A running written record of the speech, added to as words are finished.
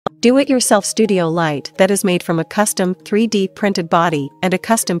Do-it-yourself studio light that is made from a custom 3D printed body and a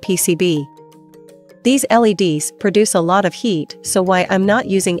custom PCB. These LEDs produce a lot of heat, so why I'm not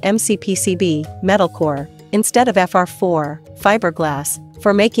using MCPCB, metal core, instead of FR4, fiberglass,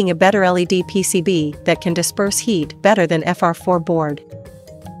 for making a better LED PCB that can disperse heat better than FR4 board.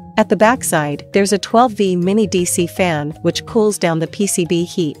 At the backside, there's a 12V mini DC fan which cools down the PCB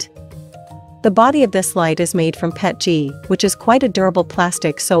heat. The body of this light is made from PETG, which is quite a durable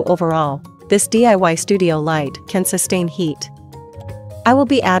plastic, so overall, this DIY studio light can sustain heat. I will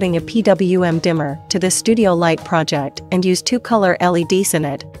be adding a PWM dimmer to this studio light project and use 2 color LEDs in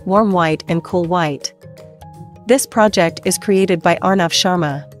it, warm white and cool white. This project is created by Arnov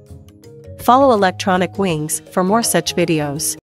Sharma. Follow Electronic Wings for more such videos.